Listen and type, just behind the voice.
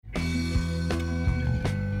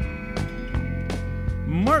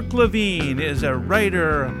Mark LeVine is a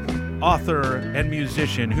writer, author, and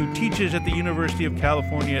musician who teaches at the University of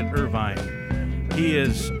California at Irvine. He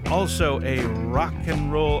is also a rock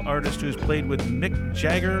and roll artist who has played with Mick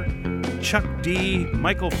Jagger, Chuck D,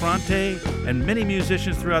 Michael Franti, and many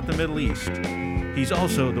musicians throughout the Middle East. He's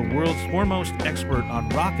also the world's foremost expert on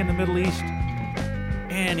rock in the Middle East,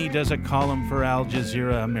 and he does a column for Al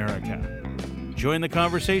Jazeera America. Join the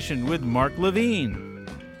conversation with Mark LeVine.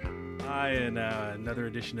 Hi, and another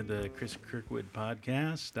edition of the Chris Kirkwood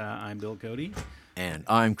podcast. I'm Bill Cody. And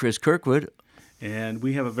I'm Chris Kirkwood. And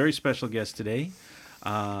we have a very special guest today,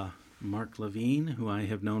 Mark LeVine, who I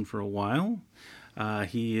have known for a while.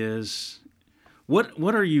 He is...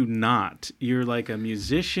 What are you not? You're like a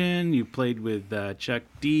musician. You played with Chuck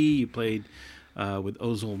D. You played with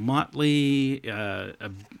Ozil Motley.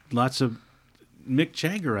 Lots of Mick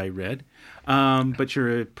Jagger, I read. But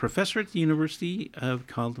you're a professor at the University of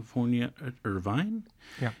California at Irvine.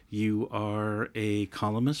 Yeah. You are a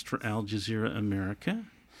columnist for Al Jazeera America.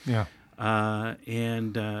 Yeah.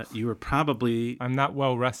 And you are probably... I'm not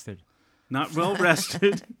well rested. Not well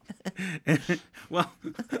rested. Well,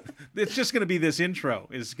 it's just going to be this intro.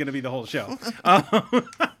 It's going to be the whole show.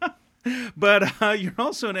 But you're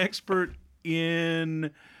also an expert in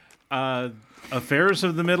affairs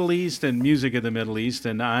of the Middle East and music of the Middle East.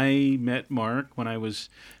 And I met Mark when I was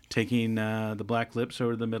taking the Black Lips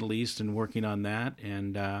over to the Middle East and working on that.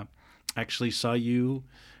 And actually saw you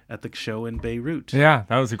at the show in Beirut. Yeah,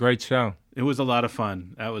 that was a great show. It was a lot of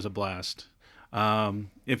fun. That was a blast.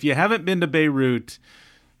 If you haven't been to Beirut,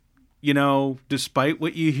 you know, despite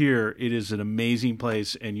what you hear, it is an amazing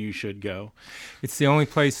place and you should go. It's the only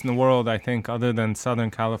place in the world, I think, other than Southern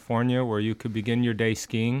California, where you could begin your day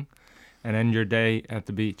skiing and end your day at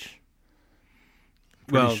the beach.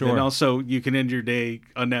 And also you can end your day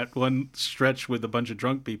on that one stretch with a bunch of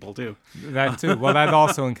drunk people, too. That, too. Well, that's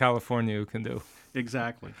also in California you can do.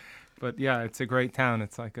 Exactly. But, yeah, it's a great town.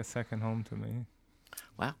 It's like a second home to me.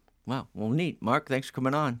 Wow. Well, neat. Mark, thanks for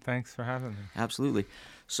coming on. Thanks for having me. Absolutely.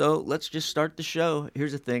 So let's just start the show.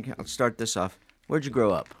 Here's the thing. I'll start this off. Where'd you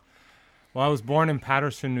grow up? Well, I was born in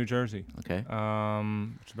Paterson, New Jersey. Okay.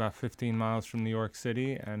 Which is about 15 miles from New York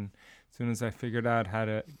City. And as soon as I figured out how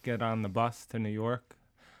to get on the bus to New York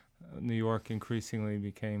increasingly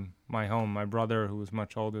became my home. My brother, who was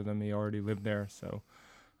much older than me, already lived there. So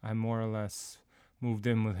I more or less moved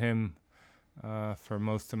in with him for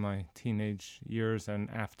most of my teenage years,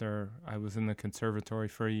 and after I was in the conservatory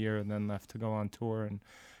for a year and then left to go on tour, and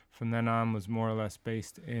from then on was more or less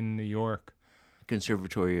based in New York.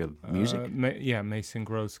 Conservatory of Music? Mason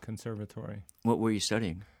Gross Conservatory. What were you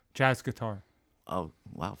studying? Jazz guitar. Oh,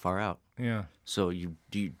 wow, far out. Yeah. So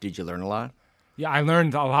did you learn a lot? Yeah, I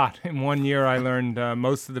learned a lot. In 1 year, I learned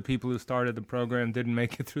most of the people who started the program didn't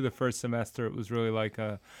make it through the first semester. It was really like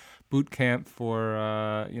a boot camp for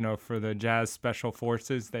the jazz special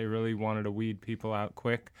forces. They really wanted to weed people out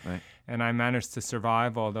quick. Right. And I managed to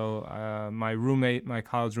survive, although my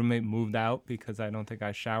college roommate moved out because I don't think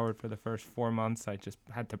I showered for the first 4 months. I just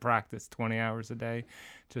had to practice 20 hours a day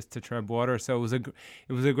just to tread water. So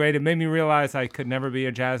it made me realize I could never be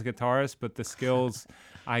a jazz guitarist, but the skills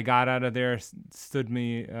I got out of there stood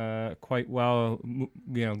me quite well,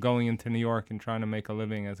 going into New York and trying to make a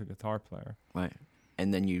living as a guitar player. Right.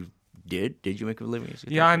 And then you did you make a living as a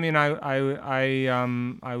guitar Yeah, player? I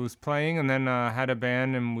mean, I was playing and then had a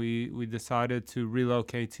band, and we decided to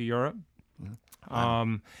relocate to Europe. Mm-hmm.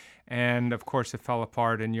 Wow. And of course it fell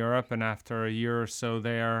apart in Europe, and after a year or so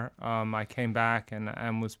there, I came back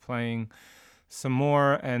and was playing some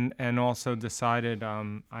more, and also decided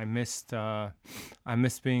I missed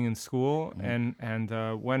being in school, mm-hmm.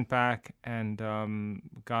 and went back and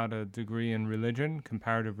got a degree in religion,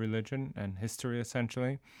 comparative religion and history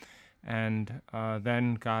essentially, and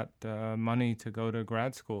then got money to go to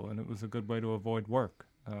grad school, and it was a good way to avoid work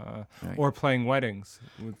right. or playing weddings,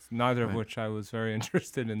 neither right. of which I was very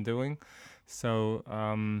interested in doing. So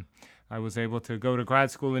I was able to go to grad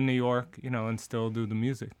school in New York, and still do the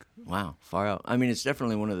music. Wow, far out. I mean, it's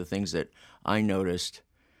definitely one of the things that I noticed,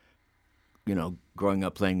 growing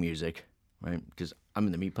up playing music, right? Because I'm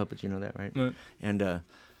in the Meat Puppets, you know that, right? Right. And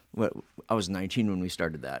I was 19 when we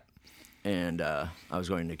started that, and I was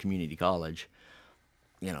going to community college,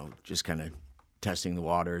 just kind of testing the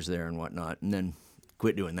waters there and whatnot, and then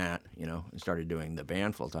quit doing that, and started doing the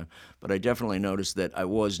band full time. But I definitely noticed that I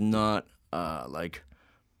was not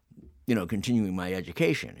continuing my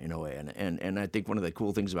education in a way. And I think one of the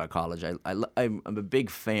cool things about college, I'm a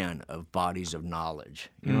big fan of bodies of knowledge.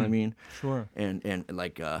 You know what I mean? Sure. And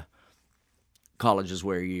college is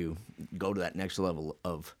where you go to that next level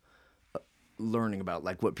of learning about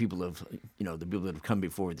like what people have, the people that have come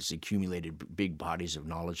before, this accumulated big bodies of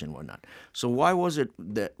knowledge and whatnot. So why was it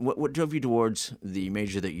that what drove you towards the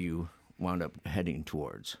major that you wound up heading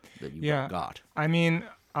towards, that you got? I mean,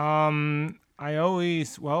 I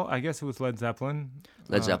guess it was Led Zeppelin.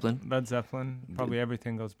 Led Zeppelin? Led Zeppelin. Probably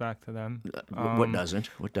everything goes back to them. What doesn't?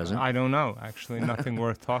 What doesn't? I don't know, actually. Nothing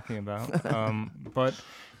worth talking about. But,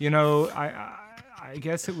 I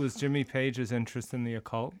guess it was Jimmy Page's interest in the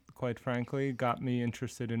occult, quite frankly, got me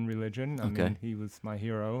interested in religion. I mean, he was my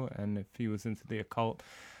hero, and if he was into the occult,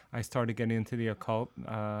 I started getting into the occult.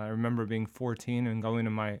 I remember being 14 and going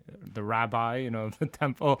to the rabbi, the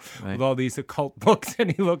temple, with all these occult books,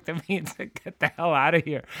 and he looked at me and said, "Get the hell out of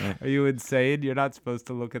here. Are you insane? You're not supposed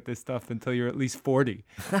to look at this stuff until you're at least 40.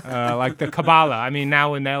 Like the Kabbalah. I mean,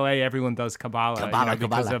 now in LA, everyone does Kabbalah,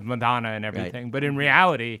 because of Madonna and everything. Right. But in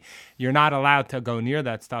reality, you're not allowed to go near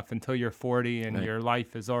that stuff until you're 40 and your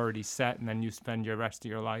life is already set, and then you spend your rest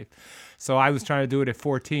of your life. So I was trying to do it at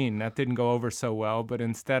 14. That didn't go over so well, but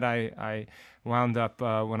instead I wound up,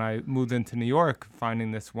 when I moved into New York,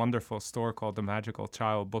 finding this wonderful store called the Magical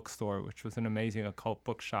Child Bookstore, which was an amazing occult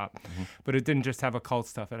bookshop. Mm-hmm. But it didn't just have occult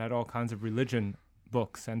stuff. It had all kinds of religion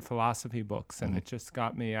books and philosophy books, and it just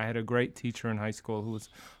got me. I had a great teacher in high school who was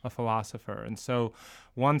a philosopher. And so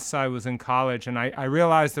once I was in college, and I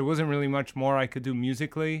realized there wasn't really much more I could do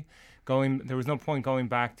musically. There was no point going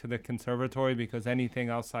back to the conservatory, because anything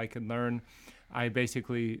else I could learn,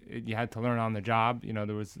 you had to learn on the job.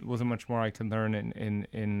 There wasn't much more I could learn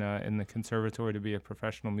in the conservatory to be a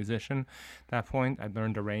professional musician. At that point, I'd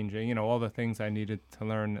learned arranging, all the things I needed to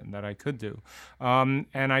learn that I could do. And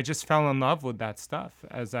I just fell in love with that stuff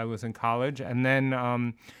as I was in college. And then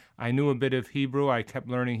I knew a bit of Hebrew. I kept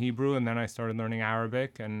learning Hebrew, and then I started learning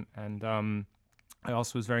Arabic. And I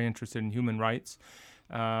also was very interested in human rights.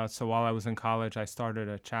 So while I was in college, I started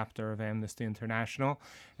a chapter of Amnesty International,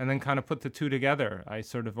 and then kind of put the two together. I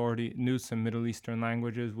sort of already knew some Middle Eastern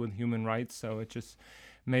languages with human rights, so it just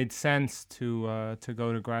made sense to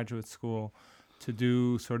go to graduate school to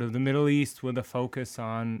do sort of the Middle East with a focus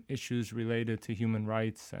on issues related to human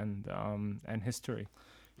rights and history.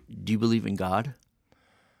 Do you believe in God?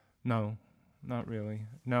 No, not really.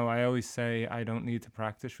 No, I always say I don't need to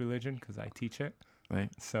practice religion because I teach it. Right.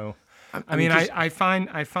 So, I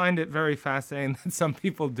find it very fascinating that some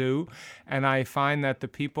people do, and I find that the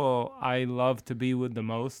people I love to be with the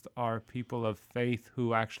most are people of faith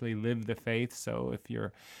who actually live the faith. So if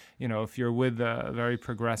you're with very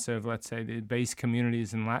progressive, let's say the base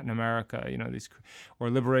communities in Latin America, these, or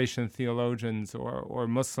liberation theologians, or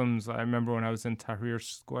Muslims. I remember when I was in Tahrir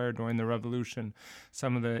Square during the revolution,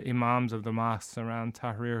 some of the imams of the mosques around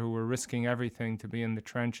Tahrir who were risking everything to be in the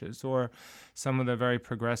trenches, or some of the very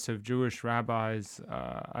progressive Jewish rabbis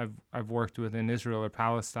I've worked with in Israel or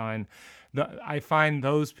Palestine. I find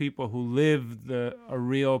those people who live a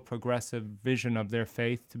real progressive vision of their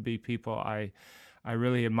faith to be people I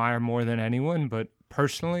really admire more than anyone. But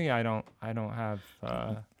personally, I don't have.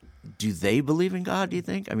 Do they believe in God? Do you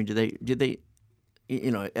think? I mean, do they?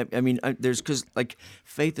 There's, because like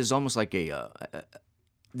faith is almost like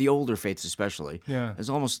the older faiths especially. Yeah. Is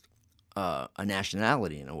almost a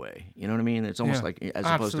nationality in a way. You know what I mean? It's almost like, as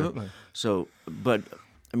opposed Absolutely. to. So, but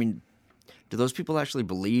I mean, do those people actually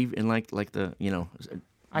believe in like the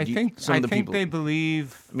I think they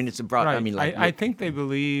believe. I mean, it's a broad. Right. I mean, like I think they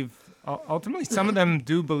believe. Ultimately, some of them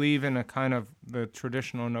do believe in a kind of the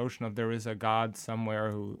traditional notion of there is a God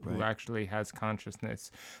somewhere who actually has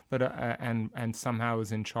consciousness, but and somehow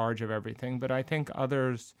is in charge of everything. But I think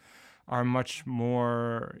others are much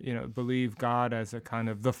more, believe God as a kind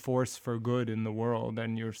of the force for good in the world,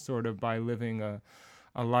 and you're sort of, by living a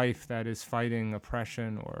life that is fighting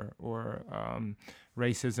oppression or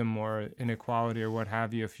racism or inequality or what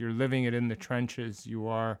have you. If you're living it in the trenches,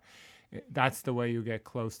 that's the way you get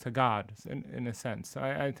close to God, in a sense.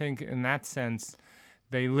 I think in that sense,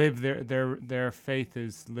 they live their faith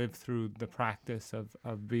is lived through the practice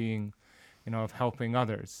of being, of helping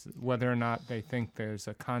others, whether or not they think there's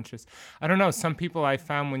a conscious. I don't know. Some people I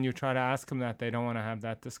found, when you try to ask them that, they don't want to have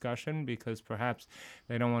that discussion because perhaps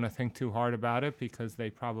they don't want to think too hard about it because they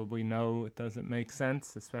probably know it doesn't make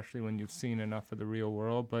sense, especially when you've seen enough of the real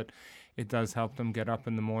world. But it does help them get up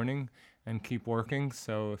in the morning and keep working.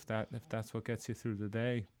 So if that's what gets you through the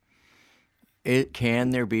day. Can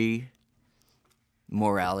there be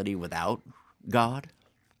morality without God?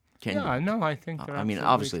 I think there. I mean,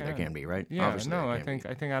 obviously there can be, right? Yeah, obviously I think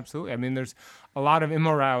absolutely. I mean, there's a lot of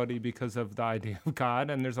immorality because of the idea of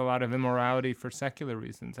God, and there's a lot of immorality for secular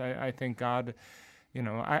reasons. I think God,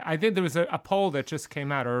 I think there was a poll that just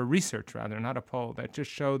came out, or a research rather, not a poll, that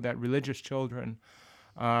just showed that religious children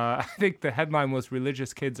I think the headline was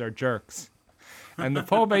 "Religious Kids Are Jerks." And the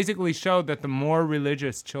poll basically showed that the more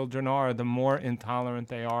religious children are, the more intolerant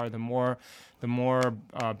they are, the more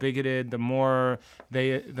bigoted, the more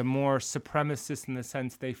supremacist in the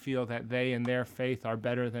sense they feel that they and their faith are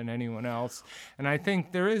better than anyone else. And I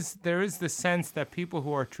think there is the sense that people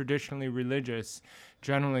who are traditionally religious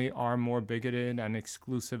generally are more bigoted and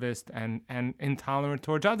exclusivist and intolerant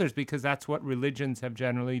towards others, because that's what religions have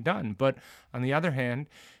generally done. But on the other hand,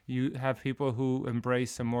 you have people who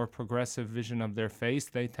embrace a more progressive vision of their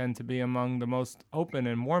faith. They tend to be among the most open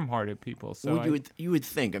and warm-hearted people. So well, you would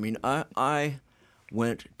think. I mean, I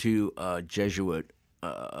went to a Jesuit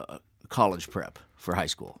college prep for high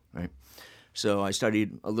school, right? So I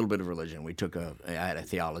studied a little bit of religion. I had a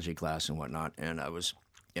theology class and whatnot, and I was,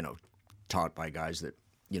 taught by guys that,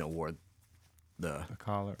 wore the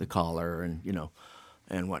collar and,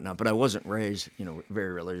 and whatnot. But I wasn't raised,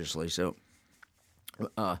 very religiously. So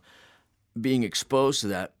being exposed to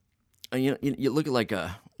that, you look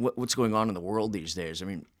at what's going on in the world these days. I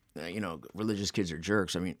mean, religious kids are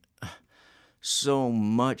jerks. I mean, so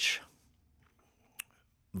much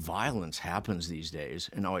violence happens these days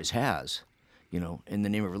and always has, in the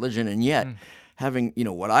name of religion. And yet having,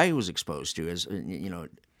 what I was exposed to is,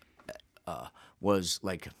 was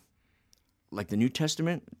like the New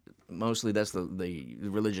Testament. Mostly that's the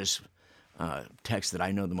religious text that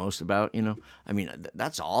I know the most about. I mean,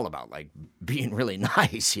 that's all about like being really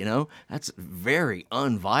nice. That's very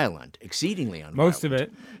unviolent, exceedingly unviolent. Most of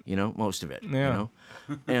it. Most of it. Yeah.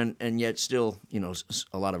 And yet still,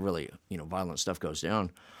 a lot of really violent stuff goes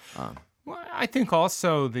down. Well, I think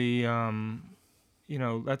also the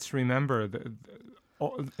let's remember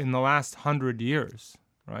in the last 100 years,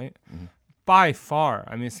 right? Mm-hmm. By far,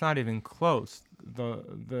 I mean, it's not even close.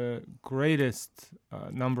 The greatest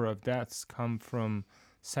number of deaths come from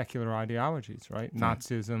secular ideologies, right?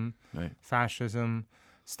 Nazism, right. Fascism,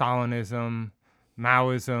 Stalinism,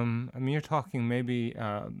 Maoism. I mean, you're talking maybe,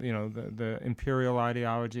 the imperial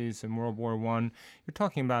ideologies in World War I. You're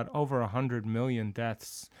talking about over 100 million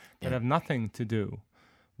deaths that have nothing to do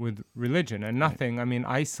with religion and nothing. Right. I mean,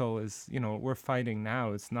 ISIL is, we're fighting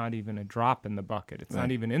now. It's not even a drop in the bucket. It's not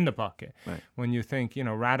even in the bucket. Right. When you think,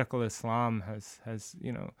 radical Islam has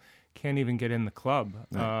can't even get in the club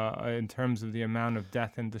in terms of the amount of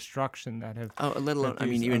death and destruction that have. Oh, let alone, I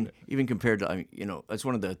mean, even compared to, that's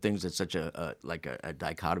one of the things that's such a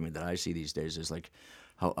dichotomy that I see these days is like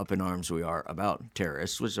how up in arms we are about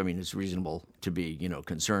terrorists, which, I mean, it's reasonable to be,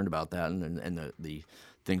 concerned about that, and the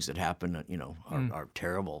things that happen, are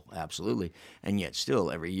terrible, absolutely. And yet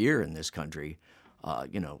still, every year in this country,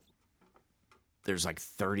 there's like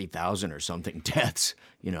 30,000 or something deaths,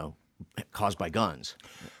 caused by guns.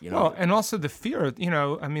 Well, and also the fear,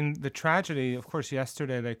 I mean, the tragedy, of course,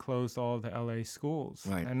 yesterday they closed all of the L.A. schools.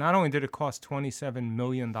 Right. And not only did it cost $27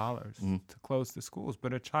 million to close the schools,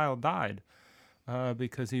 but a child died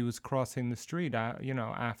because he was crossing the street,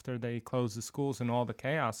 after they closed the schools and all the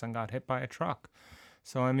chaos and got hit by a truck.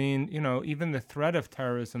 So, I mean, even the threat of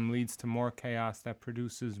terrorism leads to more chaos that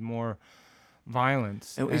produces more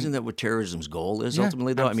violence. And isn't that what terrorism's goal is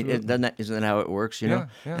ultimately, though? Absolutely. I mean, isn't that how it works, Yeah.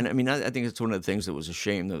 And I mean, I think it's one of the things that was a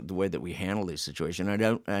shame, the way that we handle this situation.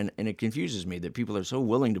 And it confuses me that people are so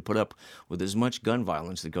willing to put up with as much gun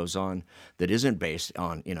violence that goes on that isn't based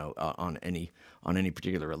on, on any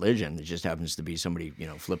particular religion. It just happens to be somebody,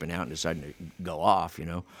 flipping out and deciding to go off,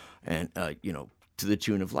 and, to the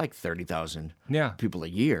tune of like 30,000 people a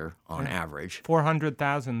year on average.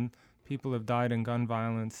 400,000 people have died in gun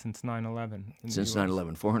violence since 9/11. Since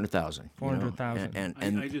 9/11, 400,000. 400,000.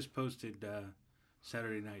 And I just posted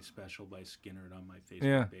Saturday Night Special by Skinnerd on my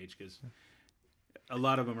Facebook page because a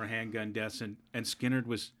lot of them are handgun deaths, and Skinnerd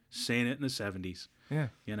was saying it in the 70s. Yeah.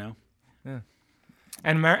 Yeah.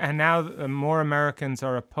 And now more Americans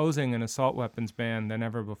are opposing an assault weapons ban than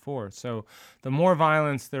ever before. So the more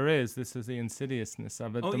violence there is, this is the insidiousness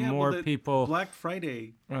of it. More people. Black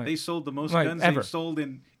Friday, they sold the most guns ever. they've sold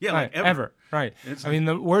in ever. Right. I mean,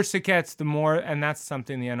 the worse it gets, the more, and that's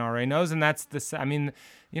something the NRA knows, and that's I mean,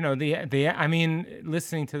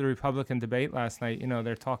 listening to the Republican debate last night,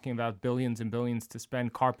 they're talking about billions and billions to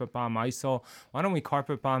spend carpet bomb ISIL. Why don't we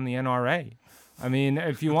carpet bomb the NRA? I mean,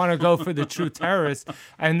 if you want to go for the true terrorists,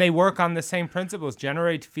 and they work on the same principles: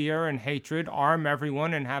 generate fear and hatred, arm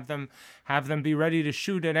everyone, and have them be ready to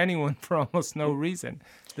shoot at anyone for almost no reason.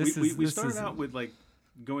 We started out with like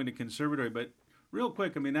going to conservatory, but real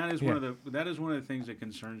quick, I mean, that is one of the things that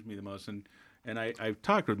concerns me the most, and I've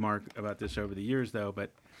talked with Mark about this over the years, though.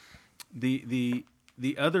 But the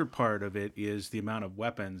other part of it is the amount of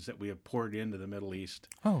weapons that we have poured into the Middle East.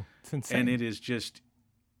 Oh, it's insane! And it is just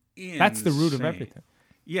insane. That's the root of everything.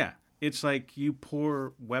 Yeah, it's like you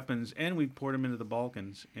pour weapons, and we poured them into the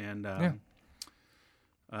Balkans, and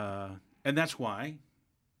that's why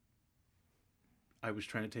I was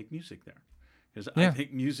trying to take music there, because I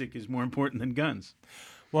think music is more important than guns.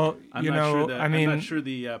 Well, I'm not sure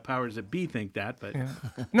the powers that be think that, but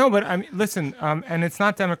no, but I mean, listen, and it's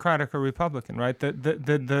not Democratic or Republican, right?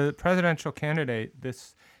 The presidential candidate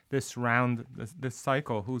this round, this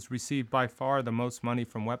cycle, who's received by far the most money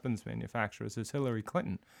from weapons manufacturers is Hillary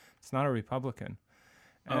Clinton. It's not a Republican.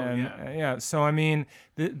 So I mean,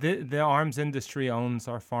 the arms industry owns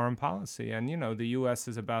our foreign policy, and the U.S.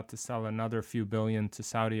 is about to sell another few billion to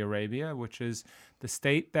Saudi Arabia, which is the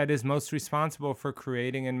state that is most responsible for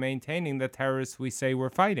creating and maintaining the terrorists we say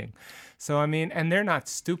we're fighting. So I mean, and they're not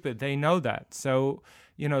stupid; they know that. So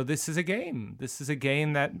this is a game. This is a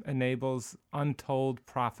game that enables untold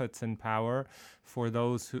profits and power for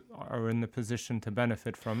those who are in the position to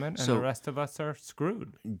benefit from it, and the rest of us are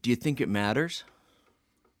screwed. Do you think it matters?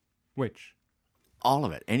 Which? All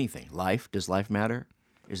of it. Anything. Life. Does life matter?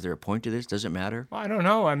 Is there a point to this? Does it matter? Well, I don't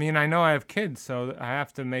know. I mean, I know I have kids, so I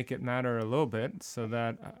have to make it matter a little bit so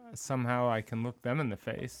that somehow I can look them in the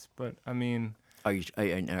face. But, I mean... Are you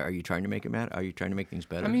trying to make it matter? Are you trying to make things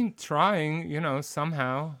better? I mean, trying,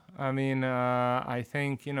 somehow. I mean, I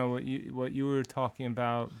think, what you were talking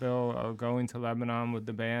about, Bill, going to Lebanon with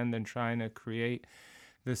the band and trying to create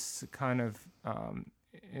this kind of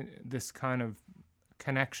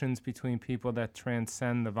connections between people that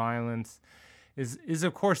transcend the violence is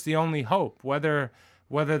of course the only hope. Whether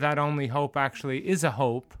that only hope actually is a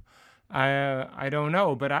hope, I don't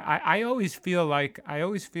know. But I always feel like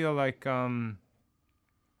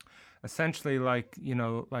essentially like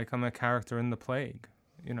I'm a character in The Plague,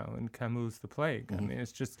 in Camus' The Plague. Mm-hmm. I mean,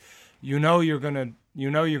 it's just you're gonna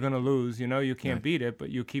lose. You can't beat it, but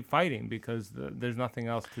you keep fighting because there's nothing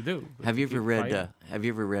else to do. Have you ever read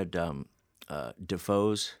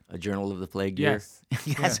Defoe's A Journal of the Plague Year? Yes.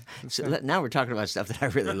 Yes. Yeah. So now we're talking about stuff that I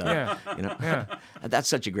really love. That's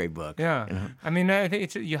such a great book. Yeah. I mean, I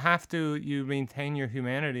think you maintain your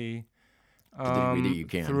humanity to the degree that you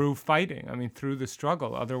can through fighting. I mean, through the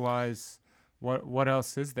struggle. Otherwise, what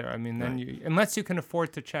else is there? I mean, then unless you can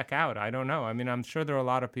afford to check out. I don't know. I mean, I'm sure there are a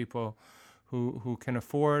lot of people who can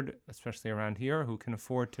afford, especially around here, who can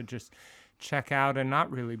afford to just check out and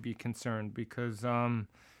not really be concerned because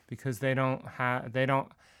they don't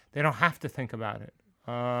have to think about it.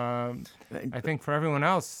 I think for everyone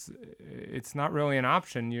else, it's not really an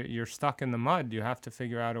option. You're stuck in the mud. You have to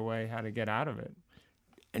figure out a way how to get out of it.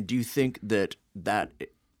 And do you think that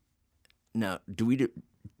now do we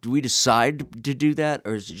decide to do that,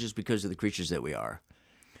 or is it just because of the creatures that we are?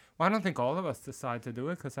 Well, I don't think all of us decide to do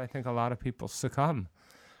it because I think a lot of people succumb.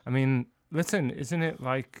 I mean, listen, isn't it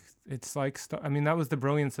like it's like I mean, that was the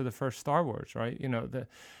brilliance of the first Star Wars, right?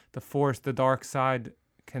 The Force, the dark side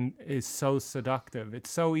is so seductive. It's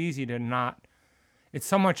so easy to not. It's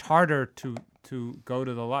so much harder to go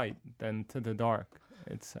to the light than to the dark.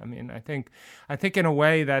 I think in a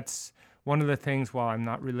way that's one of the things. While I'm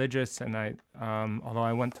not religious, and although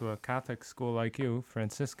I went to a Catholic school like you,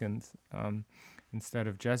 Franciscans, instead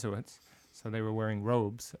of Jesuits. So they were wearing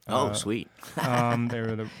robes. Oh, sweet! They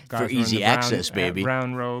were the guys for easy access, baby.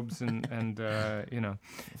 Brown robes and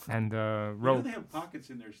rope. They have pockets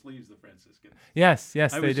in their sleeves, the Franciscans. Yes, I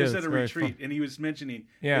they do. was just at a retreat, and he was mentioning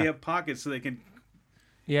they have pockets so they can.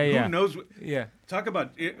 Yeah. Who knows? Yeah. Talk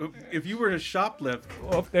about if you were to shoplift.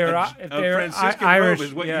 Well, if they're Franciscan Irish, robe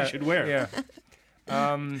is what you should wear. Yeah.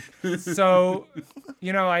 So,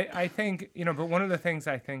 I think, but one of the things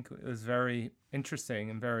I think is very interesting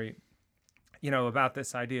and very, about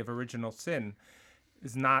this idea of original sin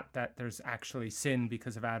is not that there's actually sin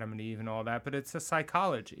because of Adam and Eve and all that, but it's a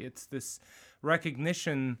psychology. It's this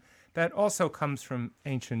recognition that also comes from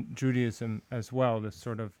ancient Judaism as well, this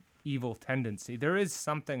sort of evil tendency. There is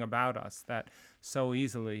something about us that so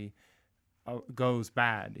easily goes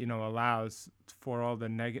bad, allows for all the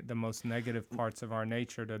most negative parts of our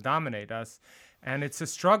nature to dominate us. And it's a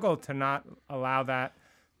struggle to not allow that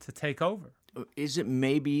to take over. Is it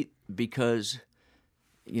maybe because,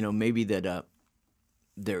 maybe that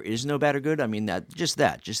there is no bad or good? I mean, that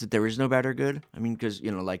there is no bad or good? I mean, because,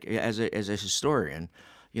 like as a historian,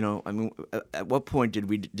 at what point did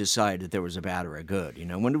we decide that there was a bad or a good?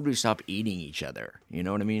 When did we stop eating each other? You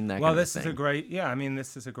know what I mean? This is a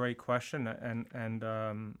great question. And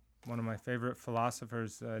one of my favorite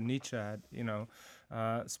philosophers, Nietzsche, had,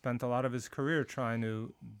 spent a lot of his career trying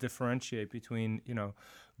to differentiate between,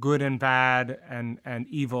 good and bad and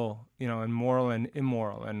evil, and moral and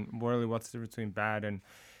immoral. And really what's the difference between bad and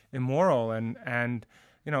immoral? And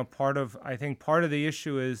part of the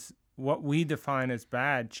issue is what we define as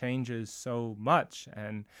bad changes so much,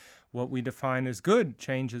 and what we define as good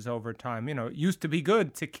changes over time. You know, it used to be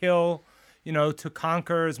good to kill, you know, to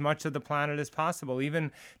conquer as much of the planet as possible.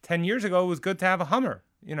 Even 10 years ago, it was good to have a Hummer,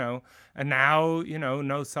 you know, and now, you know,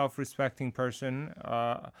 no self-respecting person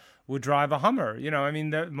would drive a Hummer. You know, I mean,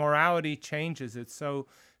 the morality changes. It's so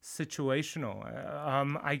situational.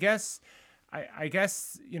 I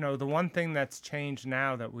guess, you know, the one thing that's changed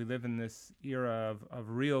now that we live in this era of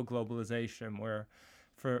real globalization, where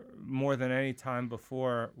for more than any time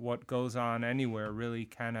before, what goes on anywhere really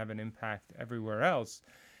can have an impact everywhere else,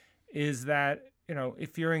 is that, you know,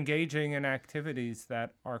 if you're engaging in activities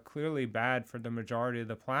that are clearly bad for the majority of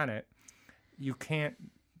the planet, you can't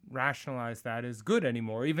rationalize that as good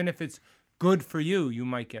anymore. Even if it's good for you, you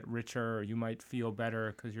might get richer or you might feel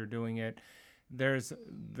better because you're doing it. There's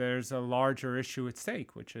a larger issue at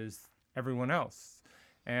stake, which is everyone else.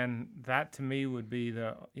 And that to me would be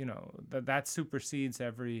the, you know, that supersedes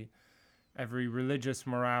every religious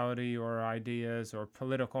morality or ideas or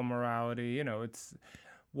political morality. You know, it's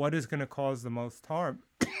what is going to cause the most harm.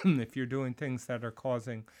 If you're doing things that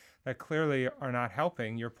clearly are not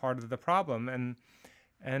helping, you're part of the problem.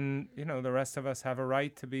 And you know, the rest of us have a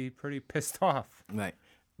right to be pretty pissed off. Right.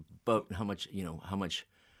 But how much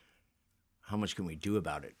can we do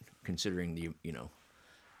about it, considering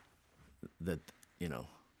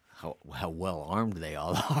how well armed they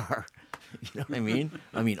all are? You know what I mean?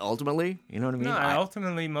 I mean, ultimately, you know what I mean? No,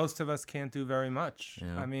 ultimately, most of us can't do very much.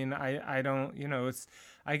 Yeah. I mean, I don't, you know,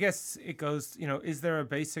 I guess it goes, you know, is there a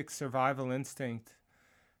basic survival instinct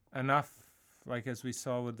enough, like as we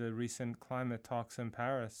saw with the recent climate talks in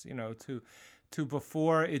Paris, you know, to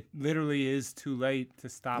before it literally is too late to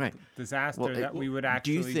stop disaster, that we would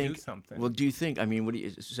actually do something? Well, do you think, I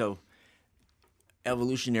mean, so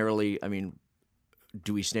evolutionarily, I mean,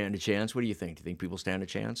 do we stand a chance? What do you think? Do you think people stand a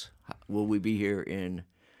chance? Will we be here in...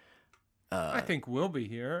 I think we'll be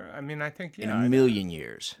here. I mean, I think, in a million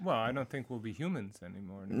years. Well, I don't think we'll be humans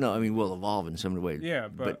anymore. No, I mean, we'll evolve in some way. Yeah,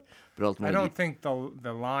 but ultimately... I don't think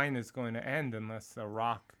the line is going to end unless the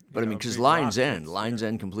rock... But I mean, because lines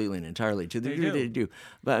end completely and entirely. To the degree they do.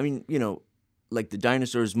 But I mean, you know, like the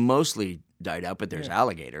dinosaurs mostly died out, but there's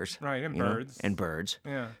alligators. Right, and birds. And birds.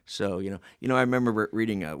 Yeah. So, you know, I remember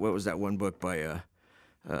reading, what was that one book by...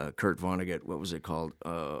 Kurt Vonnegut, what was it called?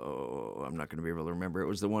 Oh, I'm not going to be able to remember. It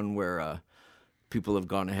was the one where people have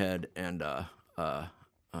gone ahead and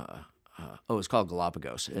it's called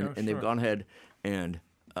Galapagos, and they've gone ahead and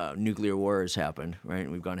nuclear war has happened, right?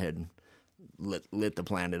 And we've gone ahead and lit the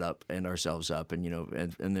planet up and ourselves up, and you know,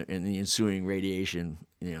 and the ensuing radiation,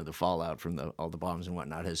 you know, the fallout from all the bombs and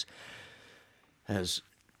whatnot has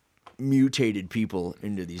mutated people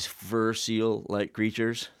into these fur seal-like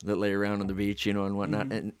creatures that lay around on the beach, you know, and whatnot.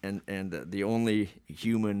 Mm-hmm. And the only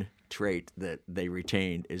human trait that they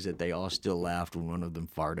retained is that they all still laughed when one of them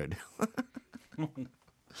farted.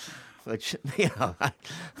 Which, you know,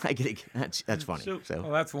 I get it. That's funny. So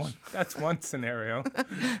well, that's one scenario.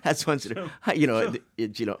 That's one scenario. You know,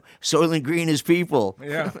 it's you know, Soylent Green is people.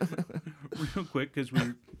 Yeah. Real quick, because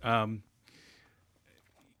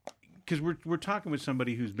we're talking with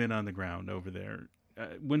somebody who's been on the ground over there.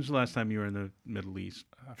 When's the last time you were in the Middle East?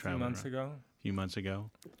 A few months ago. A few months ago.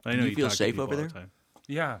 I know you feel safe over there?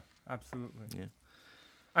 Yeah, absolutely. Yeah.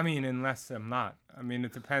 I mean, unless I'm not. I mean,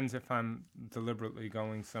 it depends if I'm deliberately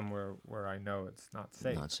going somewhere where I know it's not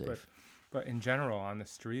safe. Not safe. But in general, on the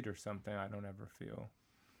street or something, I don't ever feel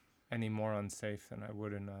any more unsafe than I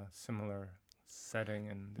would in a similar setting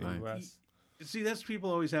in the U.S. See, that's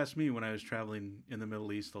people always ask me when I was traveling in the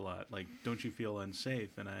Middle East a lot. Like, don't you feel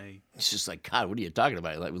unsafe? And it's just like, God, what are you talking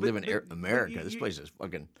about? Like, we live in America. This place is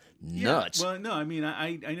fucking nuts. Yeah, well, no, I mean,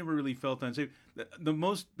 I never really felt unsafe.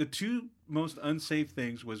 The two most unsafe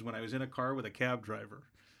things was when I was in a car with a cab driver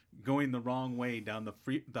going the wrong way down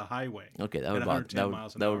the highway. Okay, that would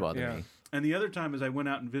bother me. And the other time is I went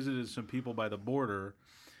out and visited some people by the border,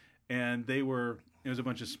 and it was a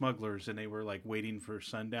bunch of smugglers, and they were like waiting for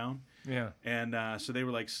sundown. Yeah. And so they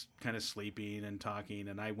were like kind of sleeping and talking,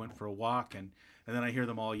 and I went for a walk, and then I hear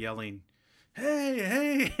them all yelling,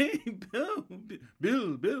 hey, Bill.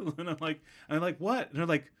 And I'm like, what? And they're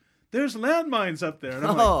like, there's landmines up there. And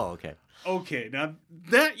I'm okay, now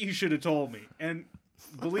that you should have told me. And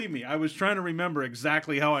believe me, I was trying to remember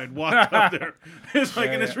exactly how I had walked up there. It's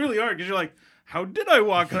like, and it's really hard because you're like, how did I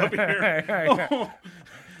walk up here?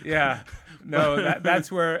 Yeah. No,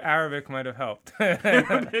 that's where Arabic might have helped.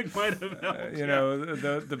 Arabic might have helped. You know,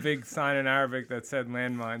 the big sign in Arabic that said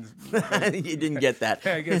landmines. You didn't get that.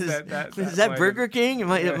 I guess is that Burger King?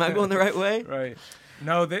 Am I going the right way? Right.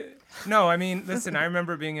 No, No, I mean, listen, I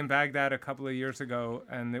remember being in Baghdad a couple of years ago,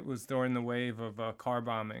 and it was during the wave of car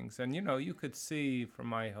bombings. And, you could see from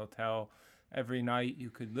my hotel every night, you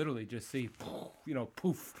could literally just see, poof,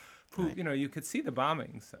 poof, Right. you could see the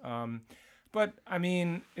bombings. But, I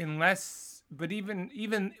mean, but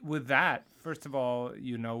even with that, first of all,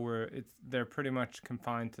 they're pretty much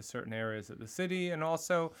confined to certain areas of the city. And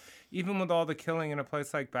also, even with all the killing in a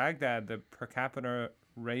place like Baghdad, the per capita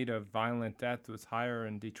rate of violent death was higher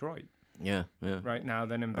in Detroit Yeah. right now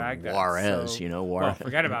than in Baghdad. Juarez, Well, Juarez.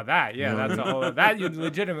 forget about that. Yeah, that's a whole. That you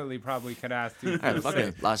legitimately probably could ask.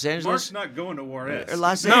 Fucking Los Mark's Angeles. not going to Juarez. Or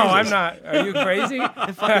Los No, Angeles. I'm not. Are you crazy?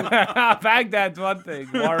 Baghdad's one thing.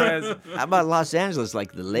 Juarez. How about Los Angeles,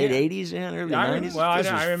 like the late Yeah. '80s and early I '90s? remember I was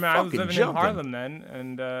fucking living jumping. in Harlem then,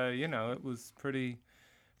 and it was pretty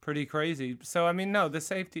crazy. So I mean, no, the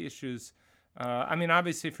safety issues. I mean,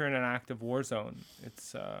 obviously, if you're in an active war zone, it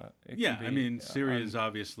Yeah, can be, I mean, Syria is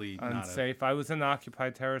obviously not unsafe. I was in the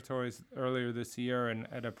occupied territories earlier this year,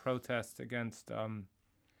 and at a protest against some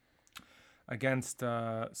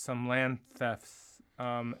land thefts,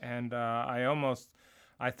 and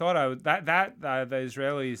I thought the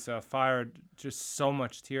Israelis fired just so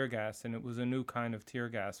much tear gas, and it was a new kind of tear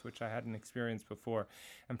gas which I hadn't experienced before,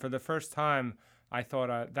 and for the first time. I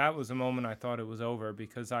thought that was a moment I thought it was over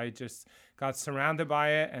because I just got surrounded by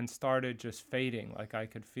it and started just fading. Like I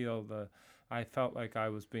could feel I felt like I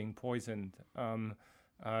was being poisoned.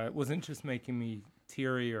 It wasn't just making me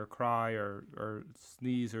teary or cry or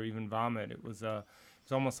sneeze or even vomit. It was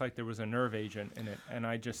almost like there was a nerve agent in it, and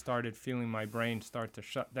I just started feeling my brain start to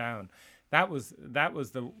shut down. That was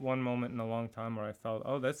the one moment in a long time where I felt,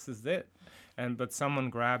 oh, this is it. But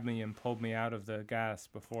someone grabbed me and pulled me out of the gas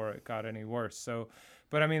before it got any worse. So,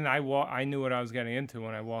 but I mean, I knew what I was getting into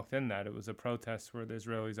when I walked in. That it was a protest where the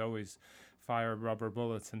Israelis always fire rubber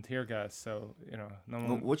bullets and tear gas. So no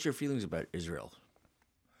one. What's your feelings about Israel?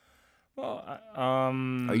 Well,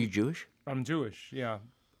 Are you Jewish? I'm Jewish. Yeah.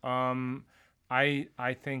 I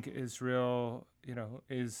think Israel,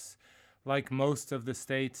 is like most of the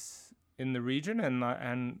states in the region,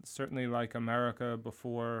 and certainly like America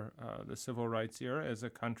before the civil rights era, is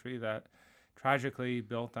a country that tragically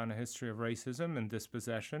built on a history of racism and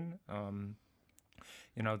dispossession.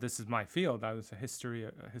 This is my field. I was a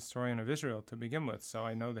historian of Israel to begin with, so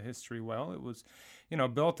I know the history well. It was,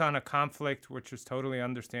 built on a conflict which is totally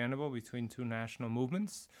understandable between two national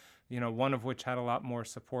movements, one of which had a lot more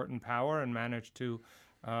support and power and managed to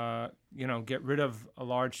get rid of a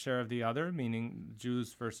large share of the other, meaning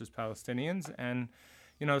Jews versus Palestinians. And,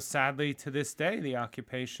 sadly, to this day, the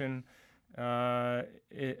occupation,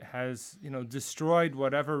 it has, destroyed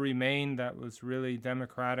whatever remained that was really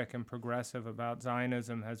democratic and progressive about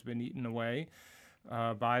Zionism has been eaten away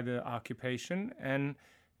by the occupation. And,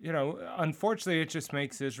 unfortunately, it just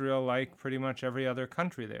makes Israel like pretty much every other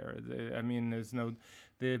country there.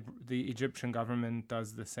 The Egyptian government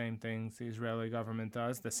does the same things the Israeli government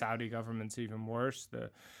does. The Saudi government's even worse.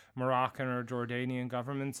 The Moroccan or Jordanian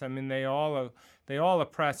governments, I mean, they all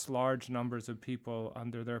oppress large numbers of people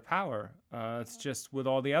under their power. It's just with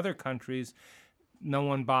all the other countries, no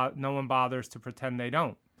one bothers to pretend they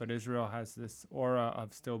don't. But Israel has this aura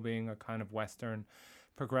of still being a kind of Western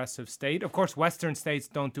progressive state. Of course, Western states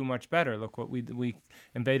don't do much better. Look what we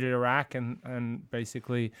invaded Iraq and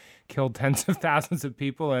basically killed tens of thousands of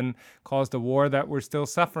people and caused a war that we're still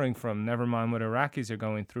suffering from, never mind what Iraqis are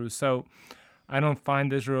going through. So I don't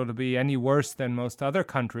find Israel to be any worse than most other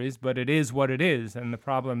countries, but it is what it is. And the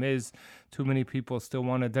problem is too many people still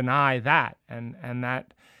want to deny that. And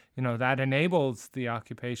that, that enables the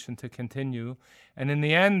occupation to continue. And in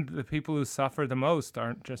the end, the people who suffer the most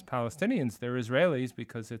aren't just Palestinians; they're Israelis,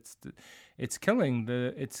 because it's killing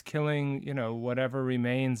whatever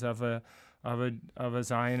remains of a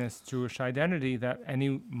Zionist Jewish identity that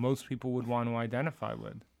most people would want to identify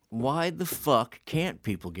with. Why the fuck can't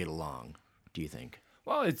people get along, do you think?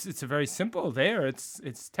 Well, it's a very simple there.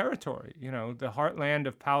 It's territory. The heartland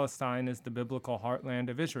of Palestine is the biblical heartland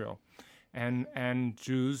of Israel. And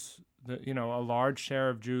Jews, a large share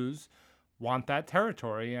of Jews want that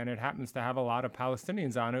territory, and it happens to have a lot of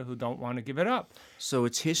Palestinians on it who don't want to give it up. So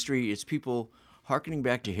it's history, it's people hearkening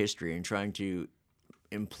back to history and trying to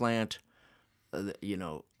implant,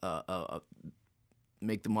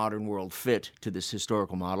 make the modern world fit to this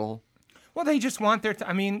historical model. Well, they just want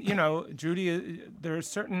Judy, there are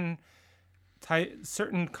certain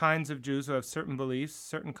kinds of Jews who have certain beliefs,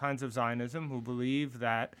 certain kinds of Zionism who believe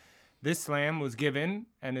that this land was given,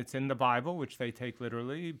 and it's in the Bible, which they take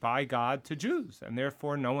literally, by God to Jews. And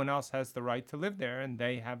therefore, no one else has the right to live there, and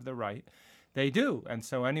they have the right. They do. And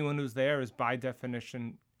so anyone who's there is, by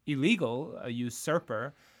definition, illegal, a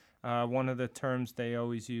usurper. One of the terms they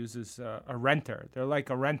always use is a renter. They're like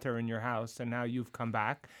a renter in your house, and now you've come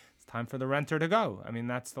back. It's time for the renter to go. I mean,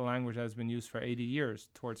 that's the language that has been used for 80 years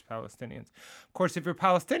towards Palestinians. Of course, if you're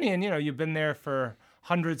Palestinian, you've been there for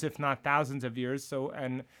hundreds, if not thousands of years.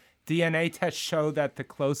 And DNA tests show that the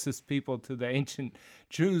closest people to the ancient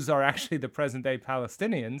Jews are actually the present-day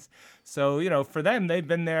Palestinians. So, for them, they've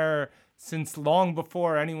been there since long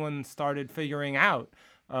before anyone started figuring out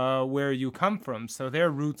where you come from. So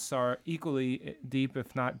their roots are equally deep,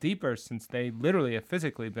 if not deeper, since they literally have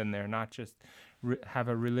physically been there, not just have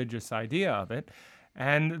a religious idea of it.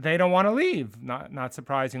 And they don't want to leave, not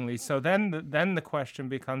surprisingly. So then the question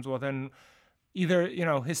becomes, well, then either,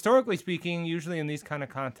 historically speaking, usually in these kind of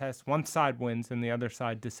contests, one side wins and the other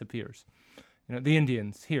side disappears. The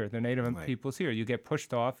Indians here, the native peoples here, you get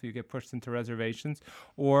pushed off, you get pushed into reservations,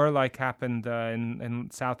 or like happened in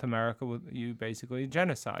South America, you basically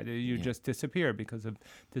genocide. You just disappear because of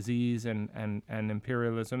disease and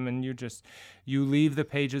imperialism, and you leave the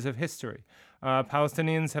pages of history.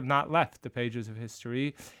 Palestinians have not left the pages of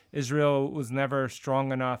history. Israel was never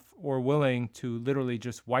strong enough or willing to literally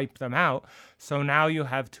just wipe them out. So now you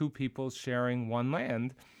have two peoples sharing one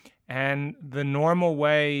land, and the normal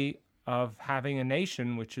way of having a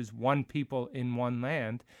nation, which is one people in one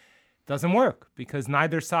land, doesn't work because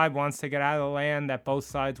neither side wants to get out of the land that both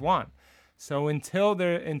sides want. So until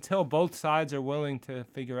both sides are willing to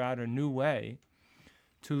figure out a new way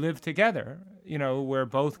to live together, where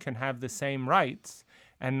both can have the same rights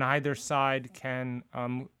and neither side can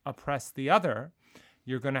oppress the other,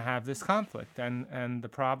 you're going to have this conflict. And the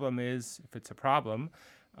problem is, if it's a problem,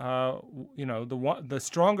 the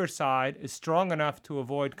stronger side is strong enough to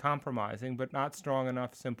avoid compromising, but not strong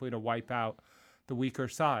enough simply to wipe out the weaker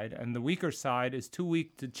side. And the weaker side is too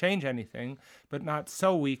weak to change anything, but not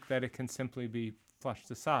so weak that it can simply be flushed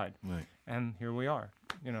aside. Right. And here we are.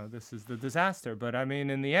 This is the disaster. But I mean,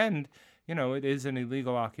 in the end, it is an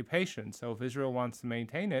illegal occupation. So if Israel wants to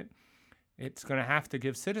maintain it, it's going to have to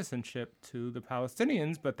give citizenship to the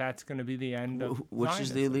Palestinians, but that's going to be the end of Which Zionism.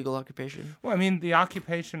 is the illegal occupation? Well, I mean, the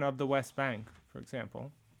occupation of the West Bank, for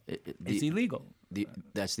example, is illegal.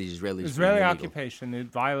 That's the Israelis. Israeli occupation. It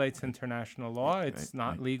violates international law. It's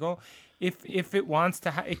not legal. If it wants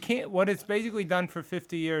to, it can't. What it's basically done for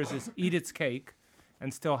 50 years is eat its cake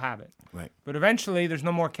and still have it. Right. But eventually, there's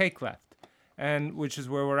no more cake left. And which is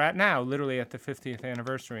where we're at now, literally at the 50th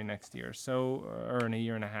anniversary next year, or in a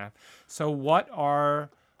year and a half. So what are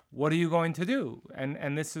you going to do?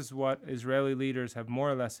 And this is what Israeli leaders have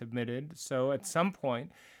more or less admitted. So at some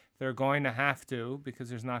point, they're going to have to, because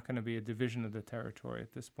there's not going to be a division of the territory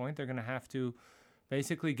at this point, they're going to have to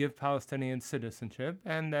basically give Palestinians citizenship,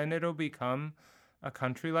 and then it'll become a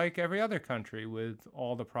country like every other country with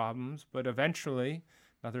all the problems. But eventually,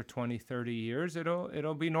 another 20, 30 years,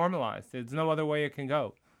 it'll be normalized. There's no other way it can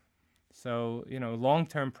go. So,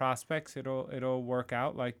 long-term prospects, it'll work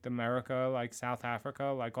out like America, like South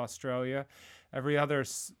Africa, like Australia, every other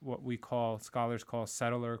what scholars call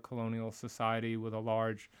settler colonial society with a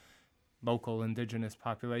large local indigenous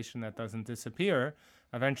population that doesn't disappear.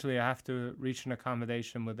 Eventually, I have to reach an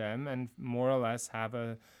accommodation with them and more or less have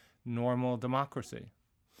a normal democracy.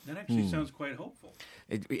 That actually sounds quite hopeful.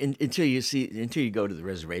 Until you go to the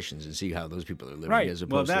reservations and see how those people are living, as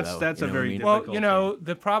opposed to that's a very well, difficult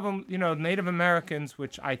the problem, Native Americans,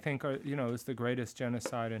 which I think are, is the greatest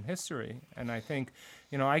genocide in history, and I think,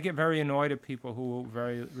 I get very annoyed at people who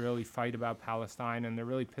really fight about Palestine, and they're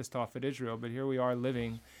really pissed off at Israel. But here we are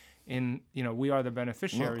living in, we are the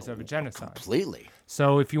beneficiaries of a genocide. Completely.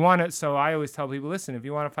 So if you want to, I always tell people, listen, if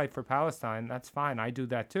you want to fight for Palestine, that's fine. I do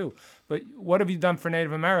that too. But what have you done for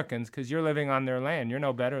Native Americans? Because you're living on their land. You're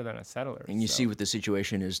no better than a settler. And you see what the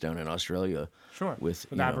situation is down in Australia. Sure. With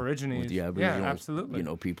Aborigines. With the Aboriginal, absolutely.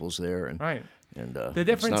 Peoples there. And, right. And the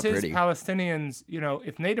difference is pretty. Palestinians,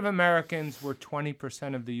 if Native Americans were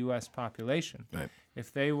 20% of the U.S. population, right.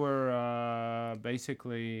 If they were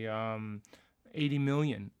basically 80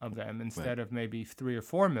 million of them instead of maybe 3 or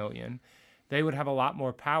 4 million, they would have a lot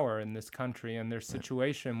more power in this country, and their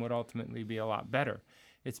situation would ultimately be a lot better.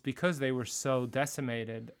 It's because they were so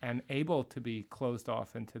decimated and able to be closed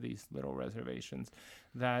off into these little reservations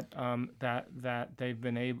that they've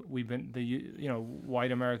been able.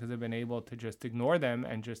 White Americans have been able to just ignore them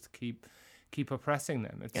and just keep oppressing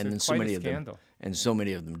them. It's quite a scandal. And so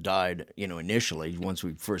many of them died, initially once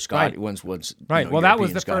we first got once right. Well, that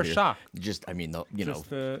was the first shock. Just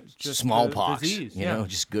the smallpox. Disease,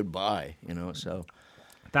 just goodbye. So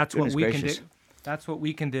that's what we can do. That's what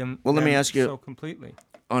we can do. Well, let me ask you so completely.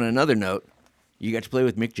 On another note, you got to play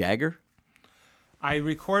with Mick Jagger? I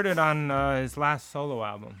recorded on his last solo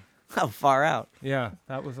album. How far out? Yeah,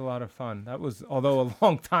 that was a lot of fun. That was, although a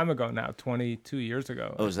long time ago now, 22 years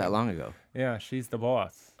ago. Oh, was that long ago? Yeah, she's the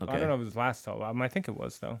boss. Okay. I don't know if it was last album. I think it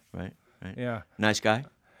was, though. Right. Yeah. Nice guy?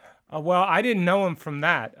 Well, I didn't know him from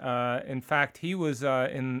that. In fact, he was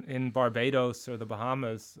in Barbados or the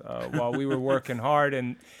Bahamas while we were working hard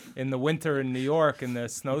in the winter in New York in the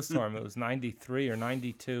snowstorm. It was 93 or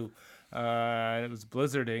 92. It was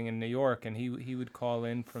blizzarding in New York, and he would call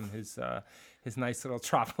in from his nice little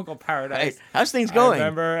tropical paradise. Hey, how's things going? I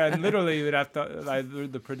remember, and literally you would have to.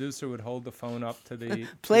 The producer would hold the phone up to the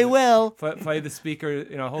play the speaker.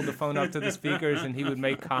 Hold the phone up to the speakers, and he would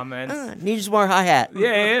make comments. Needs more hi-hat.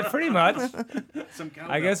 Yeah, pretty much.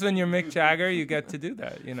 I guess when you're Mick Jagger, you get to do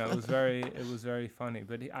that. It was very funny.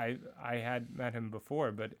 But I had met him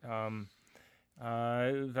before, but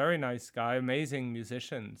very nice guy, amazing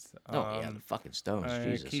musicians. The fucking Stones,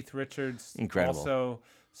 Jesus. Keith Richards, incredible. Also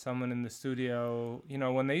someone in the studio.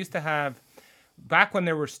 When they used to have, back when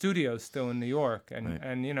there were studios still in New York,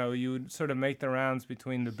 and you would sort of make the rounds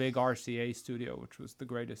between the big RCA studio, which was the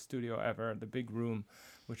greatest studio ever, the big room,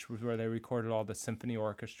 which was where they recorded all the symphony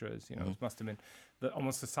orchestras. It must have been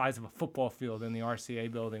almost the size of a football field in the RCA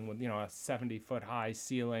building with a 70-foot high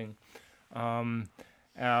ceiling. And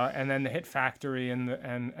then the Hit Factory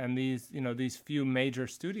and these few major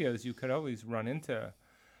studios, you could always run into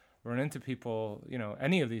people,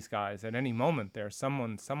 any of these guys at any moment. There,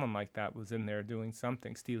 someone like that was in there doing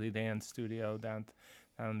something. Steely Dan's studio down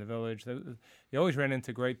in the Village. You always ran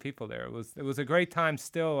into great people there. It was a great time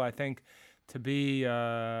still, I think, to be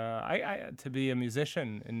to be a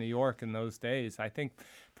musician in New York in those days. I think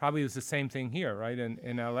probably it was the same thing here, right?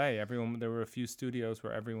 In LA, there were a few studios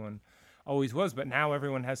where everyone always was, but now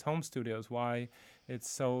everyone has home studios. Why? It's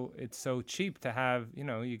so cheap to have,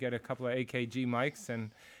 you get a couple of AKG mics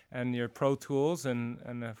and your Pro Tools and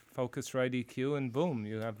a Focusrite EQ, and boom,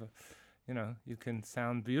 you have, you can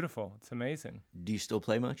sound beautiful. It's amazing. Do you still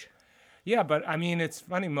play much? Yeah, but I mean, it's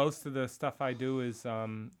funny. Most of the stuff I do is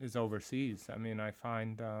overseas. I mean, I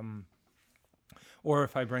find, or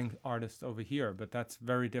if I bring artists over here, but that's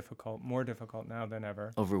very difficult, more difficult now than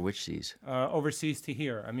ever. Over which seas? Overseas to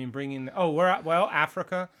here. I mean, bringing.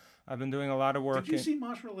 Africa. I've been doing a lot of work. Did you see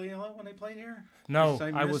Montreal when they played here? No,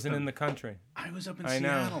 I wasn't in the country. I was up in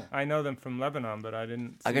Seattle. I know them from Lebanon, but I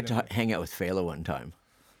didn't. I got to hang out with Fela one time.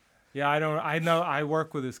 Yeah, I know. I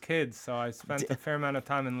work with his kids, so I spent a fair amount of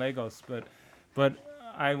time in Lagos. But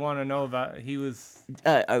I want to know about. He was.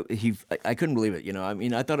 I couldn't believe it. I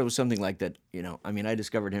mean, I thought it was something like that. I mean, I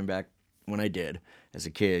discovered him back when I did as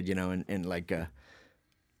a kid. And like,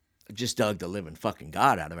 just dug the living fucking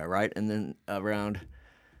god out of it, right? And then around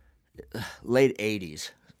late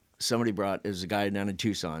 '80s, it was a guy down in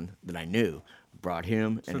Tucson that I knew, brought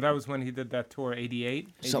him. So that was when he did that tour, 88,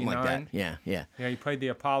 89? Something like that, yeah. Yeah, he played the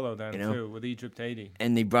Apollo then, too, with Egypt 80.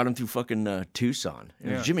 And they brought him through fucking Tucson.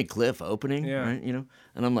 It was Jimmy Cliff opening, right, And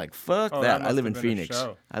I'm like, fuck that. I live in Phoenix.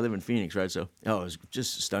 Right? So, it was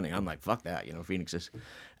just stunning. I'm like, fuck that. Phoenix is an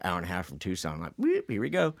hour and a half from Tucson. I'm like, here we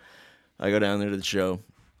go. I go down there to the show.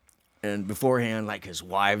 And beforehand, like, his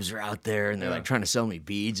wives are out there, and they're like trying to sell me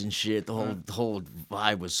beads and shit. The whole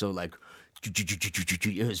vibe was so like, it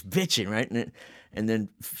was bitching, right? And then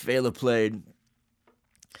Fela played.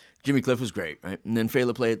 Jimmy Cliff was great, right? And then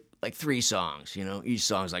Fela played like 3 songs. Each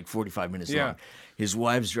song's like 45 minutes long. His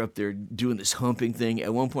wives are up there doing this humping thing.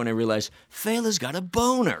 At one point, I realized Fela's got a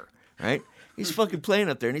boner, right? He's fucking playing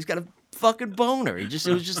up there, and he's got a fucking boner. It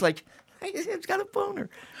was just like. He's got a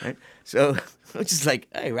boner, right? So I was just like,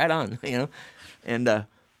 hey, right on, And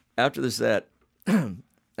after this set,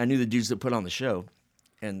 I knew the dudes that put on the show,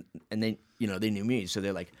 and they, they knew me, so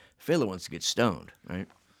they're like, Fela wants to get stoned, right?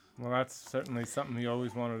 Well, that's certainly something you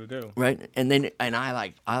always wanted to do, right? And I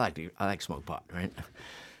like smoke pot, right?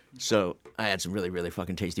 So I had some really, really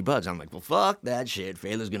fucking tasty buds. I'm like, well, fuck that shit.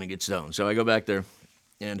 Fela's gonna get stoned. So I go back there,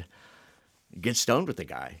 and get stoned with the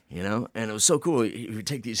guy, And it was so cool. He would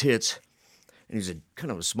take these hits. And he's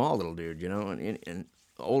kind of a small little dude, and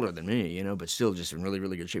older than me, but still just in really,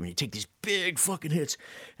 really good shape. And he'd take these big fucking hits,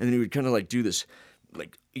 and then he would kind of like do this,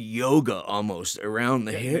 like yoga almost around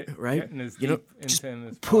the hit, right? Just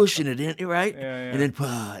pushing it in, right? Yeah. And then,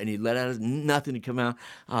 and he'd let out nothing to come out.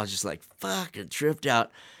 I was just like fucking tripped out.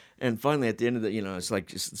 And finally, at the end of the, it's like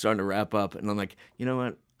just starting to wrap up, and I'm like, you know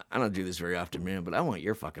what? I don't do this very often, man, but I want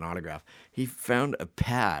your fucking autograph. He found a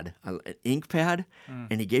pad, an ink pad,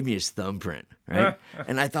 and he gave me his thumbprint, right?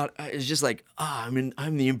 And I thought, it was just like, I'm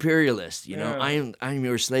the imperialist, I'm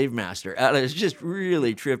your slave master. I was just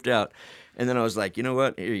really tripped out. And then I was like, you know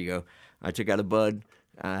what? Here you go. I took out a bud.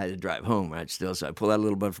 I had to drive home, right, still. So I pulled out a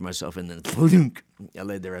little bud for myself, and then I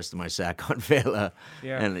laid the rest of my sack on Fela.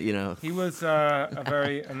 Yeah. And, you know. He was a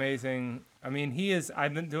very amazing. I mean,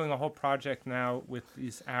 I've been doing a whole project now with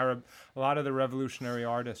these a lot of the revolutionary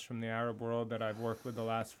artists from the Arab world that I've worked with the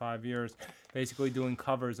last 5 years, basically doing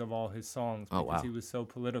covers of all his songs because he was so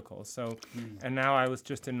political. So, and now I was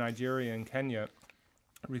just in Nigeria and Kenya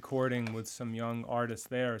recording with some young artists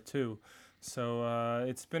there too. So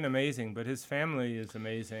it's been amazing, but his family is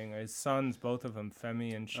amazing. His sons, both of them,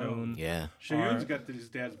 Femi and Shon. Yeah. Shayun's got his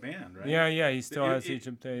dad's band, right? Yeah, he still has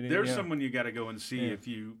Egypt Dating. There's someone you got to go and see if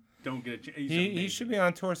you don't get a chance. He should be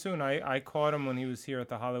on tour soon. I caught him when he was here at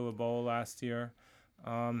the Hollywood Bowl last year.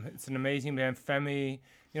 It's an amazing band. Femi,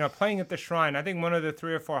 playing at the Shrine. I think one of the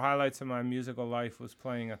 3 or 4 highlights of my musical life was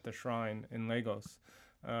playing at the Shrine in Lagos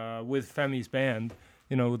with Femi's band.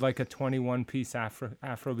 With like a 21-piece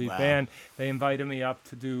Afrobeat band. They invited me up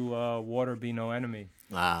to do Water Be No Enemy,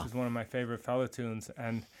 which is one of my favorite Fela tunes.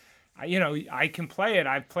 And, I can play it.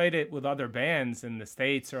 I've played it with other bands in the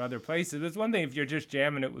States or other places. It's one thing if you're just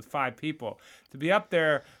jamming it with 5 people. To be up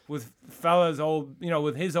there with Fela's old,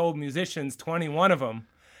 with his old musicians, 21 of them,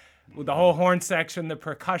 with the whole horn section, the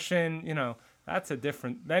percussion, that's a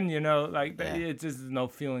different. Then it just is no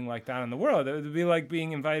feeling like that in the world. It would be like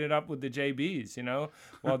being invited up with the JBs,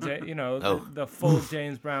 while the full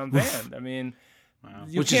James Brown band. I mean,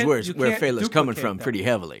 which is where Fela's coming from pretty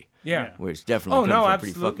heavily. Yeah, where it's definitely coming from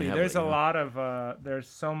pretty absolutely. fucking heavily. There's a lot of there's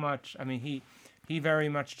so much. I mean, he very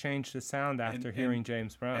much changed the sound after hearing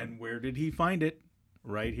James Brown. And where did he find it?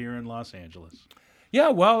 Right here in Los Angeles. Yeah,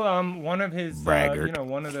 well, one of his, Braggart.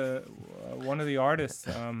 one of the artists,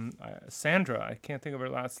 Sandra, I can't think of her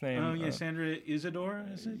last name. Oh yeah, Sandra Isidore,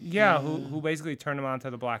 is it? Yeah, who basically turned him on to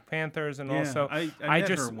the Black Panthers, and also I met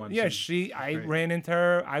her once. Yeah, I ran into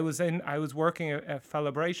her. I was working at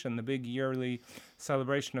Felabration, the big yearly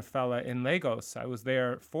celebration of Fela in Lagos. I was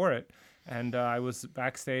there for it. And I was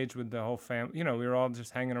backstage with the whole family. We were all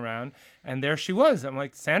just hanging around, and there she was. I'm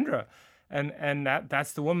like, Sandra. And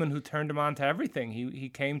that's the woman who turned him on to everything. He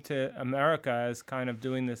came to America as kind of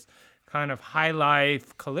doing this kind of high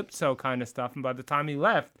life calypso kind of stuff, and by the time he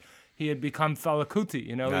left, he had become Fela Kuti.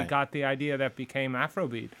 He got the idea that became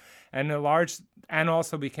Afrobeat, and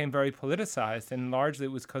also became very politicized. And largely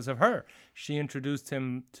it was because of her. She introduced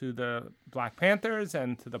him to the Black Panthers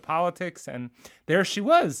and to the politics, and there she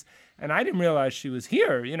was. And I didn't realize she was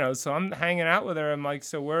here. So I'm hanging out with her. I'm like,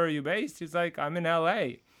 so where are you based? She's like, I'm in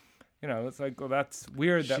L.A. It's like, well, that's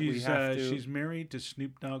weird that we have to. She's married to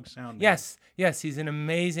Snoop Dogg Sound. Yes, he's an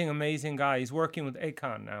amazing, amazing guy. He's working with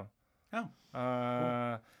Akon now. Oh.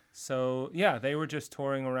 Cool. So yeah, they were just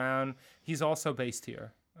touring around. He's also based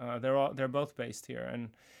here. They're both based here,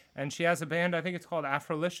 and she has a band. I think it's called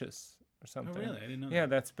Afrolicious or something. Oh really? I didn't know. Yeah,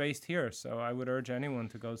 that's based here. So I would urge anyone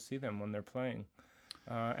to go see them when they're playing.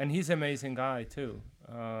 And he's an amazing guy too.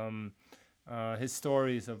 His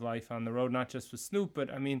stories of life on the road, not just with Snoop,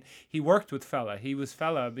 but I mean, he worked with Fela. He was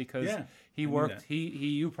Fela because he worked.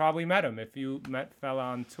 You probably met him. If you met Fela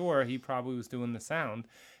on tour, he probably was doing the sound,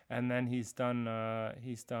 and then he's done. Now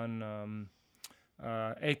he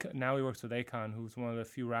works with Akon, who's one of the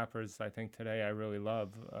few rappers I think today I really love.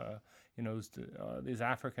 These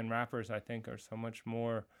African rappers I think are so much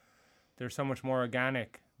more. They're so much more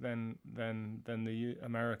organic than the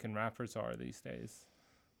American rappers are these days.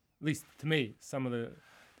 At least to me, some of the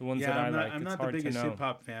ones that I like. I'm it's not hard the biggest to know. hip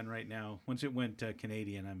hop fan right now. Once it went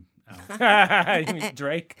Canadian, I'm out. You mean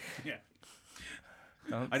Drake? Yeah.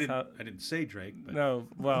 I didn't say Drake. But No,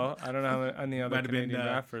 well, I don't know any other might have Canadian been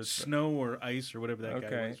rappers. Snow or Ice or whatever that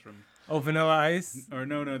guy was from. Oh, Vanilla Ice? Or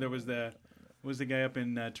no, there was the guy up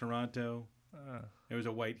in Toronto. There was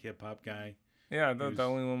a white hip hop guy. Yeah, the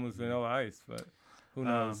only one was Vanilla Ice, but who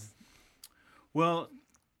knows? Well,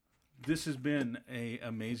 this has been an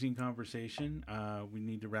amazing conversation. We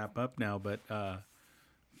need to wrap up now, but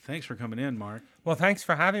thanks for coming in, Mark. Well, thanks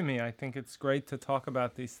for having me. I think it's great to talk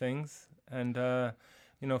about these things and,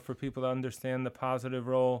 for people to understand the positive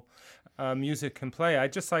role music can play.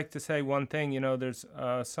 I'd just like to say one thing. There's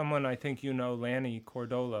someone I think Lanny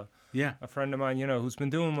Cordola. Yeah. A friend of mine, who's been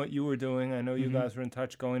doing what you were doing. I know you guys were in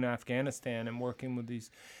touch going to Afghanistan and working with these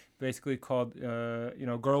basically called,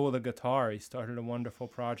 Girl with a Guitar. He started a wonderful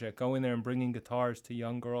project, going there and bringing guitars to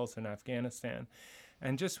young girls in Afghanistan.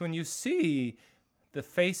 And just when you see the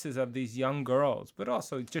faces of these young girls, but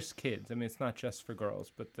also just kids. I mean, it's not just for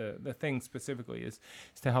girls, but the thing specifically is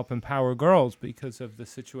to help empower girls because of the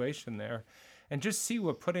situation there. And just see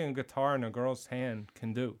what putting a guitar in a girl's hand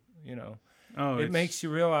can do, it makes you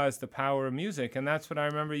realize the power of music. And that's what I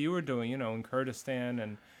remember you were doing, in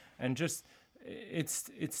Kurdistan and just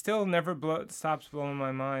it still never stops blowing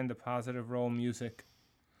my mind the positive role music.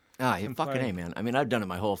 You fucking A, man. I mean, I've done it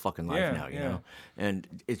my whole fucking life now, you know? And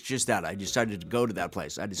it's just that. I decided to go to that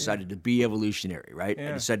place. I decided to be evolutionary, right?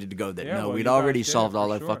 I decided to go there. No, we'd already solved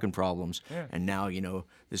all our fucking problems. Yeah. And now, you know,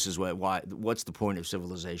 this is what's the point of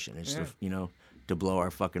civilization? It's, to blow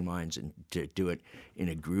our fucking minds and to do it in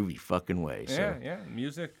a groovy fucking way. So. Yeah.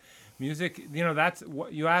 Music, you know, that's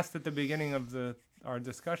what you asked at the beginning of our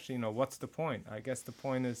discussion, you know, what's the point? I guess the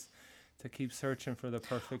point is to keep searching for the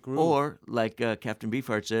perfect groove. Or, like Captain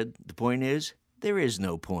Beefheart said, the point is, there is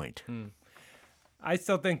no point. I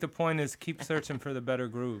still think the point is keep searching for the better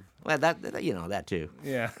groove. Well, that that too.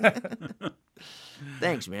 Yeah.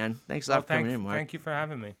 Thanks, man. Thanks a lot for coming in, Mark. Thank you for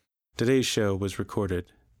having me. Today's show was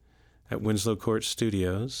recorded at Winslow Court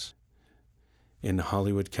Studios in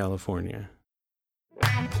Hollywood, California.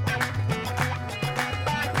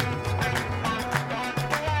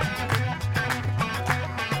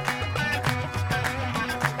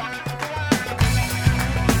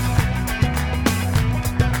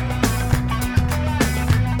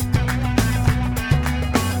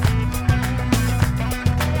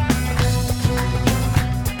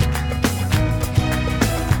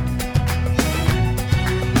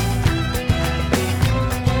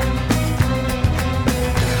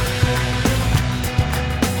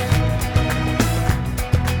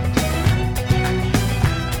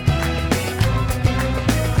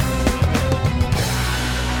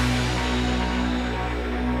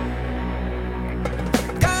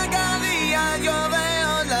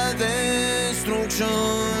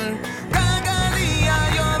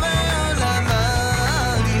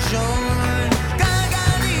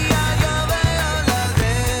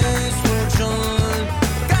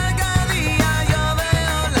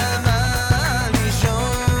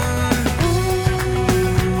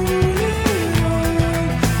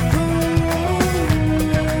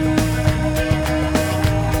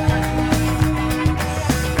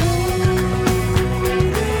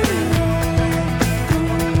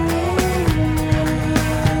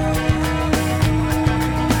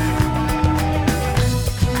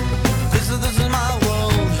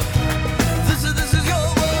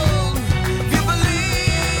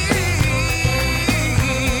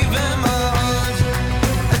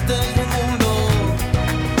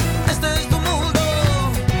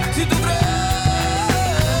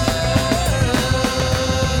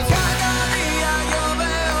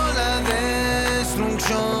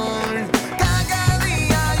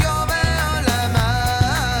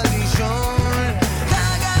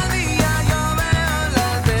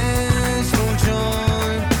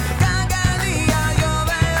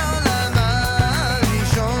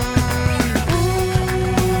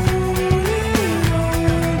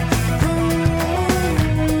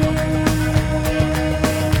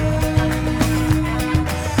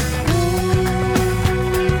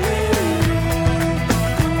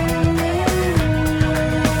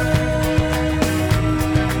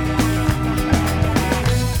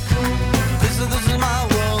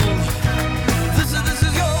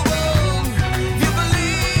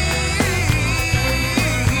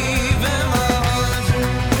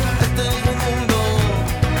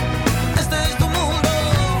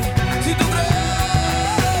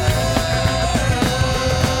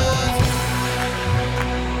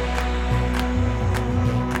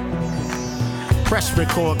 Press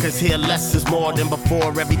record, cause here less is more than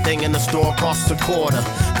before. Everything in the store costs a quarter.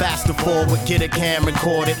 Faster forward, get it, can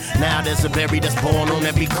record it. Now there's a berry that's born on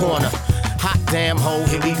every corner. Hot damn ho,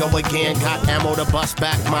 here we go again. Got ammo to bust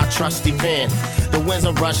back my trusty pen. The winds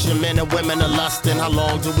are rushing, men and women are lusting. How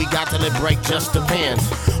long do we got till it break? Just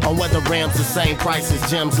depends on whether Rams the same price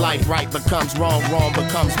as Jim's. Life right becomes wrong, wrong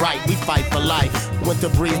becomes right. We fight for life. Winter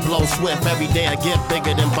breeze blows swift. Every day I get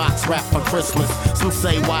bigger than box rap for Christmas. Some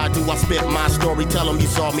say, why do I spit my story? Tell them you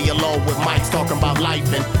saw me alone with mics talking about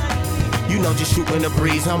life and you know, just shooting the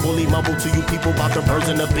breeze. Humbly mumble to you people about the birds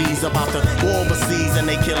and the bees, about the war overseas and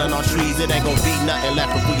they killing our trees. It ain't gonna be nothing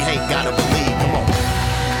left if we hate, gotta believe. Come on.